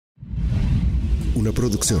una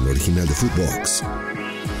producción original de Footbox.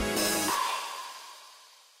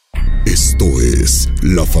 Esto es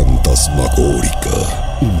La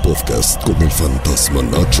Fantasmagórica, un podcast con el fantasma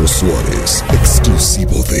Nacho Suárez,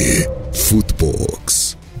 exclusivo de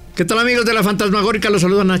Footbox. ¿Qué tal, amigos de La Fantasmagórica? Los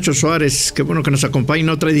saluda Nacho Suárez. Qué bueno que nos acompaña en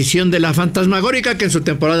otra edición de La Fantasmagórica, que en su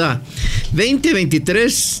temporada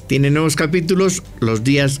 2023 tiene nuevos capítulos los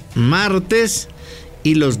días martes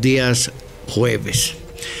y los días jueves.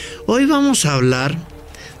 Hoy vamos a hablar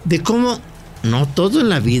de cómo no todo en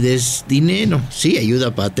la vida es dinero. Sí,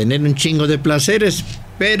 ayuda para tener un chingo de placeres,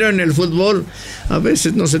 pero en el fútbol a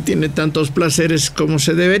veces no se tiene tantos placeres como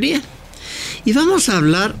se debería. Y vamos a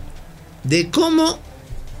hablar de cómo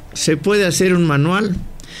se puede hacer un manual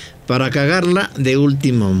para cagarla de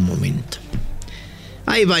último momento.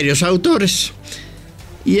 Hay varios autores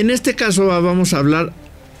y en este caso vamos a hablar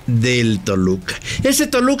del Toluca. Ese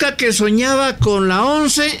Toluca que soñaba con la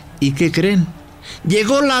 11 y ¿qué creen?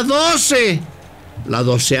 Llegó la 12, la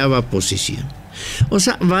 12ª posición. O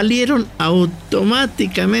sea, valieron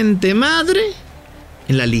automáticamente madre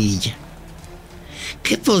en la liguilla.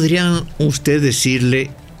 ¿Qué podrían ustedes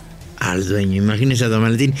decirle al dueño? Imagínense a Don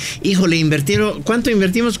Valentín. Híjole, ¿cuánto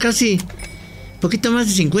invertimos? Casi poquito más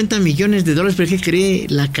de $50 millones, pero ¿qué cree?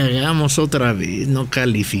 La cagamos otra vez, no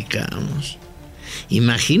calificamos.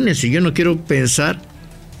 Imagínense, yo no quiero pensar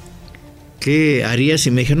qué haría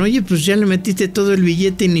si me dijeran, oye, pues ya le metiste todo el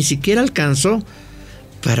billete y ni siquiera alcanzó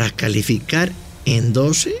para calificar en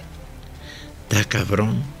 12. Está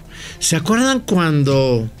cabrón. ¿Se acuerdan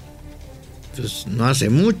cuando, pues no hace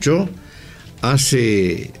mucho,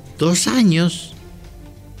 hace 2 años,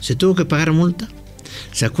 se tuvo que pagar multa?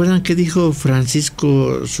 ¿Se acuerdan qué dijo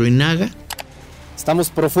Francisco Suinaga? Estamos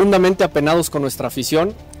profundamente apenados con nuestra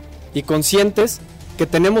afición y conscientes que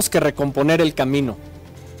tenemos que recomponer el camino,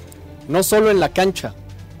 no solo en la cancha,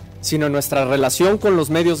 sino en nuestra relación con los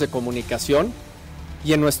medios de comunicación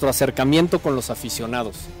y en nuestro acercamiento con los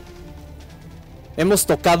aficionados. Hemos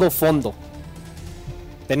tocado fondo.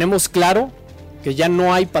 Tenemos claro que ya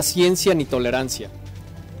no hay paciencia ni tolerancia.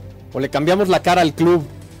 O le cambiamos la cara al club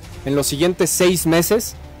en los siguientes 6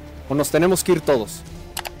 meses, o nos tenemos que ir todos.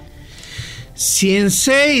 Si en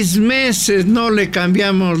 6 meses no le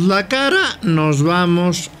cambiamos la cara, nos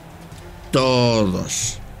vamos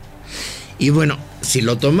todos. Y bueno, si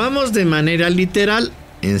lo tomamos de manera literal,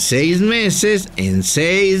 en 6 meses,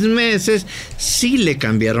 sí le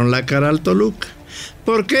cambiaron la cara al Toluca.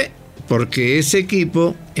 ¿Por qué? Porque ese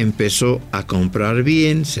equipo empezó a comprar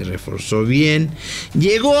bien, se reforzó bien,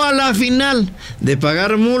 llegó a la final de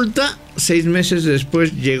pagar multa, 6 meses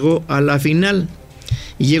después llegó a la final.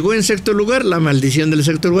 Y llegó en sexto lugar, la maldición del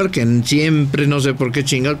sexto lugar, que siempre, no sé por qué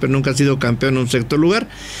chingar, pero nunca ha sido campeón en un sexto lugar.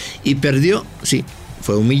 Y perdió, sí,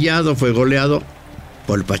 fue humillado, fue goleado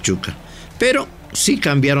por el Pachuca. Pero sí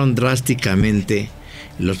cambiaron drásticamente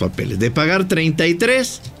los papeles. De pagar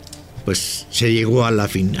 33, pues se llegó a la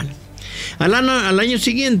final. Al año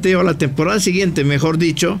siguiente, o a la temporada siguiente, mejor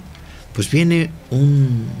dicho, pues viene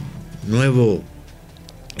un nuevo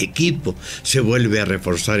equipo, se vuelve a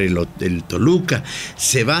reforzar el Toluca,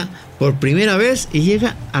 se va por primera vez y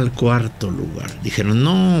llega al 4º lugar. Dijeron,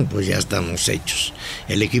 no, pues ya estamos hechos.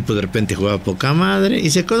 El equipo de repente jugaba poca madre y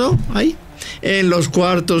se quedó ahí en los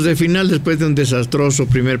cuartos de final después de un desastroso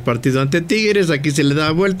primer partido ante Tigres. Aquí se le da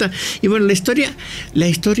vuelta y bueno, la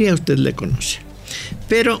historia usted le conoce,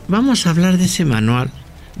 pero vamos a hablar de ese manual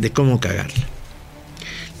de cómo cagarla.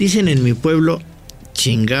 Dicen en mi pueblo,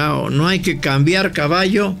 chingao, no hay que cambiar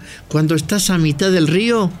caballo cuando estás a mitad del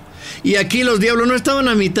río. Y aquí los diablos no estaban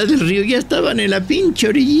a mitad del río, ya estaban en la pinche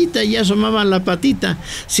orillita, ya asomaban la patita.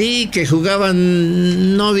 Sí, que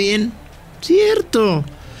jugaban no bien, cierto.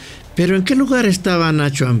 Pero ¿en qué lugar estaba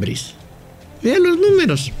Nacho Ambriz? Vean los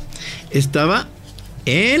números. Estaba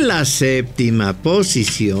en la 7ª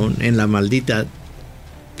posición, en la maldita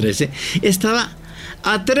 13. Estaba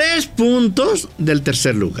a 3 puntos del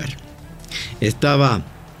tercer lugar. Estaba,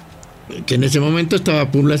 que en ese momento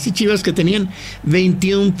estaba Pumas y Chivas, que tenían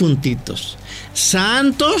 21 puntitos.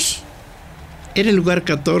 Santos era el lugar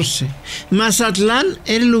 14. Mazatlán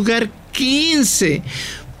era el lugar 15.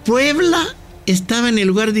 Puebla estaba en el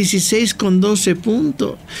lugar 16 con 12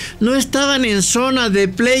 puntos. No estaban en zona de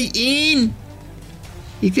play-in.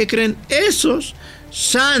 ¿Y qué creen? Esos,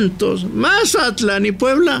 Santos, Mazatlán y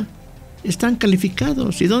Puebla, están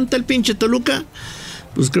calificados. ¿Y dónde está el pinche Toluca?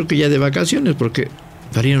 Pues creo que ya de vacaciones, porque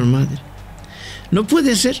parieron madre. No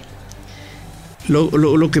puede ser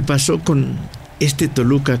lo que pasó con este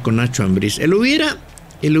Toluca, con Nacho Ambriz. El hubiera,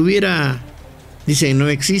 dice, no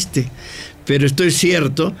existe. Pero estoy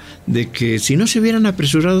cierto de que si no se hubieran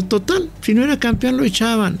apresurado, total, si no era campeón lo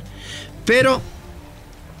echaban. Pero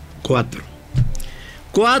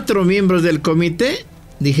Cuatro miembros del comité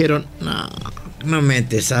dijeron, no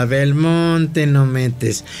metes a Belmonte, no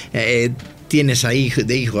metes, tienes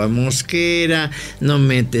de hijo a Mosquera, no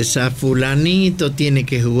metes a fulanito, tiene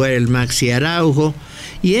que jugar el Maxi Araujo.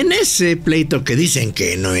 Y en ese pleito que dicen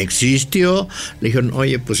que no existió, le dijeron,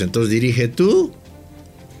 oye, pues entonces dirige tú.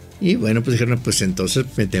 Y bueno, pues dijeron, pues entonces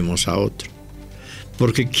metemos a otro.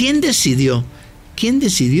 Porque ¿quién decidió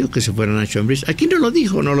que se fuera Nacho Ambriz? Aquí no lo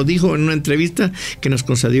dijo en una entrevista que nos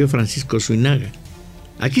concedió Francisco Zuinaga.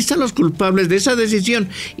 Aquí están los culpables de esa decisión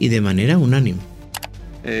y de manera unánime.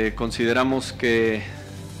 Consideramos que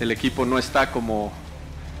el equipo no está como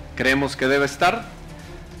creemos que debe estar.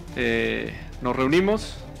 Nos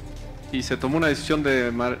reunimos y se tomó una decisión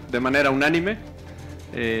de manera unánime.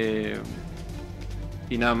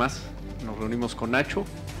 Y nada más, nos reunimos con Nacho,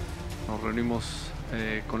 nos reunimos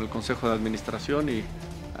con el Consejo de Administración y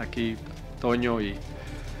aquí Toño y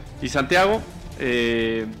Santiago,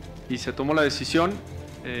 y se tomó la decisión,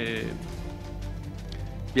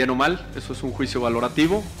 bien o mal, eso es un juicio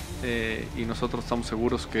valorativo, y nosotros estamos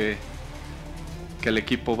seguros que el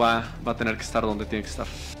equipo va a tener que estar donde tiene que estar.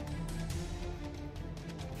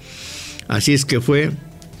 Así es que fue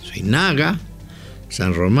Zuinaga,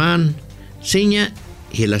 San Román, Ciña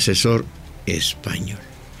y el asesor español.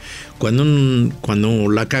 Cuando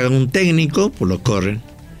la caga un técnico, pues lo corren.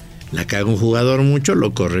 La caga un jugador mucho,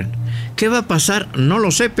 lo corren. ¿Qué va a pasar? No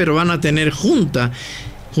lo sé, pero van a tener junta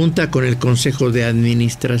con el Consejo de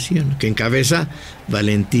Administración, que encabeza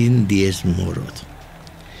Valentín Díez Morodo.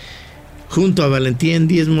 Junto a Valentín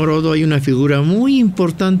Díez Morodo hay una figura muy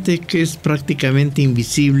importante que es prácticamente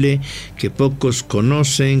invisible, que pocos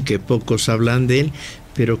conocen, que pocos hablan de él,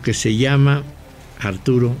 pero que se llama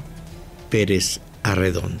Arturo Pérez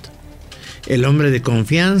Arredondo. El hombre de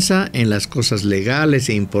confianza en las cosas legales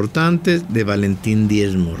e importantes de Valentín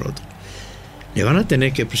Díez Morodo. Le van a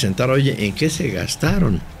tener que presentar, oye, ¿en qué se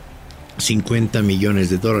gastaron 50 millones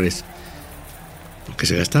de dólares? Porque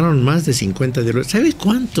se gastaron más de 50 de dólares. ¿Sabe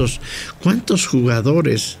cuántos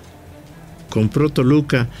jugadores compró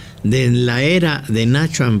Toluca de la era de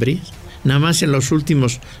Nacho Ambriz? Nada más en los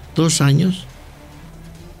últimos 2 años.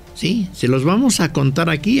 Sí, se los vamos a contar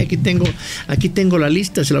aquí. Aquí tengo la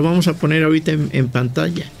lista, se la vamos a poner ahorita en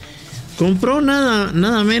pantalla. Compró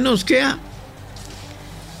nada menos que a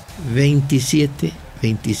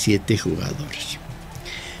 27 jugadores.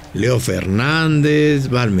 Leo Fernández,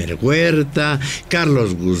 Valmer Huerta,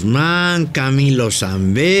 Carlos Guzmán, Camilo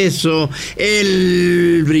Zambeso,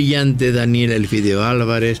 el brillante Daniel Elfideo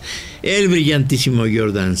Álvarez, el brillantísimo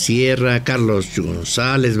Jordan Sierra, Carlos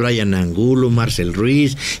González, Brian Angulo, Marcel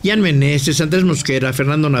Ruiz, Jan Meneses, Andrés Mosquera,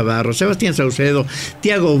 Fernando Navarro, Sebastián Saucedo,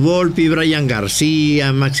 Tiago Volpi, Brian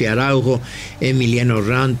García, Maxi Araujo, Emiliano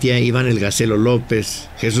Rantia, Iván El Gacelo López,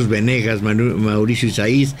 Jesús Venegas, Mauricio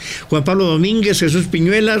Isaíz, Juan Pablo Domínguez, Jesús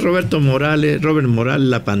Piñuelas, Robert Morales,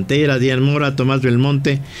 La Pantera, Dian Mora, Tomás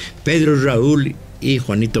Belmonte, Pedro Raúl y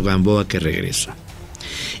Juanito Gamboa, que regresa.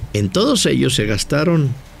 En todos ellos se gastaron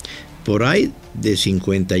por ahí de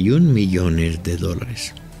 51 millones de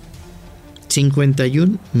dólares.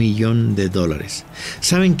 51 millones de dólares.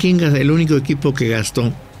 ¿Saben quién es el único equipo que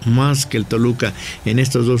gastó más que el Toluca en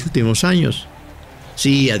estos 2 últimos años?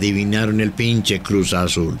 Sí, adivinaron, el pinche Cruz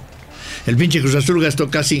Azul. El pinche Cruz Azul gastó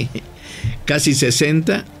casi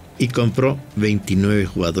 60 y compró 29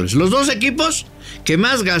 jugadores. Los 2 equipos que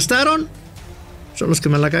más gastaron son los que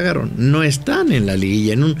más la cagaron. No están en la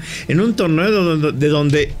liguilla. En un torneo de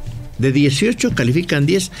donde de 18 califican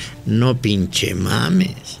 10. No pinche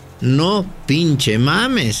mames.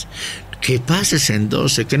 Que pases en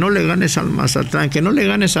 12, que no le ganes al Mazatlán, que no le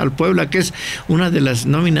ganes al Puebla, que es una de las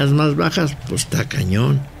nóminas más bajas, pues está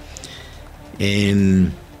cañón.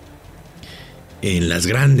 En las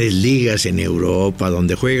grandes ligas en Europa,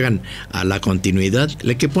 donde juegan a la continuidad,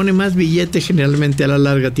 el que pone más billete generalmente a la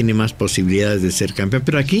larga tiene más posibilidades de ser campeón.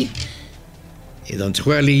 Pero aquí, donde se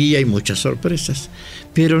juega liguilla, hay muchas sorpresas.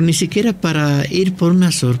 Pero ni siquiera para ir por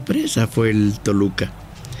una sorpresa fue el Toluca.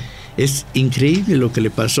 Es increíble lo que le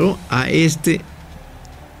pasó a este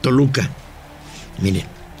Toluca. Miren,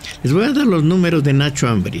 les voy a dar los números de Nacho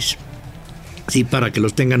Ambriz. Sí, para que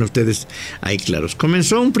los tengan ustedes ahí claros.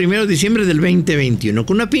 Comenzó un 1 de diciembre del 2021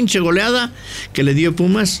 con una pinche goleada que le dio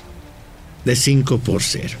Pumas de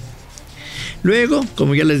 5-0. Luego,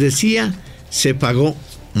 como ya les decía, se pagó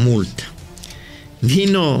multa.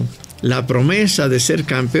 Vino la promesa de ser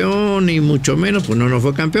campeón y mucho menos, pues no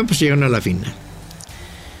fue campeón, pues llegaron a la final.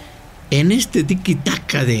 En este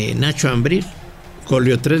tiki-taka de Nacho Ambriz,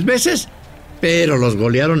 goleó 3 veces, pero los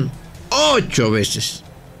golearon 8 veces.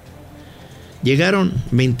 Llegaron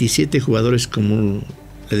 27 jugadores como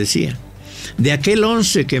le decía. De aquel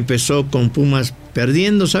 11 que empezó con Pumas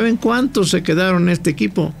perdiendo, ¿saben cuántos se quedaron en este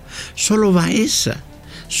equipo? Solo Baeza.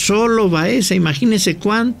 Imagínense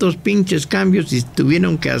cuántos pinches cambios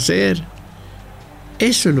tuvieron que hacer.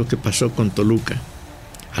 Eso es lo que pasó con Toluca.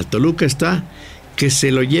 Al Toluca está que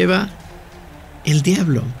se lo lleva el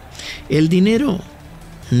diablo. El dinero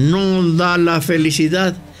no da la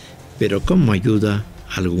felicidad, pero ¿cómo ayuda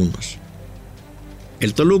a algunos?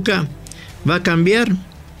 ¿El Toluca va a cambiar?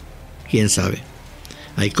 ¿Quién sabe?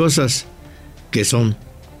 Hay cosas que son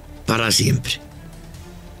para siempre.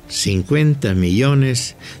 50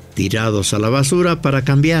 millones tirados a la basura para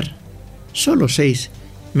cambiar. Solo 6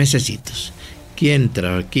 mesecitos.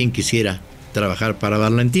 ¿Quién quisiera trabajar para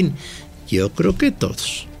Valentín? Yo creo que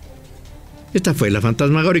todos. Esta fue La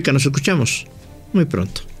Fantasmagórica. Nos escuchamos muy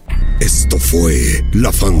pronto. Esto fue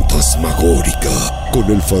La Fantasmagórica con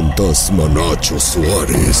el fantasma Nacho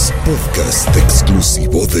Suárez, podcast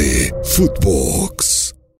exclusivo de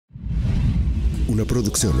Footbox. Una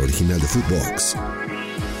producción original de Footbox.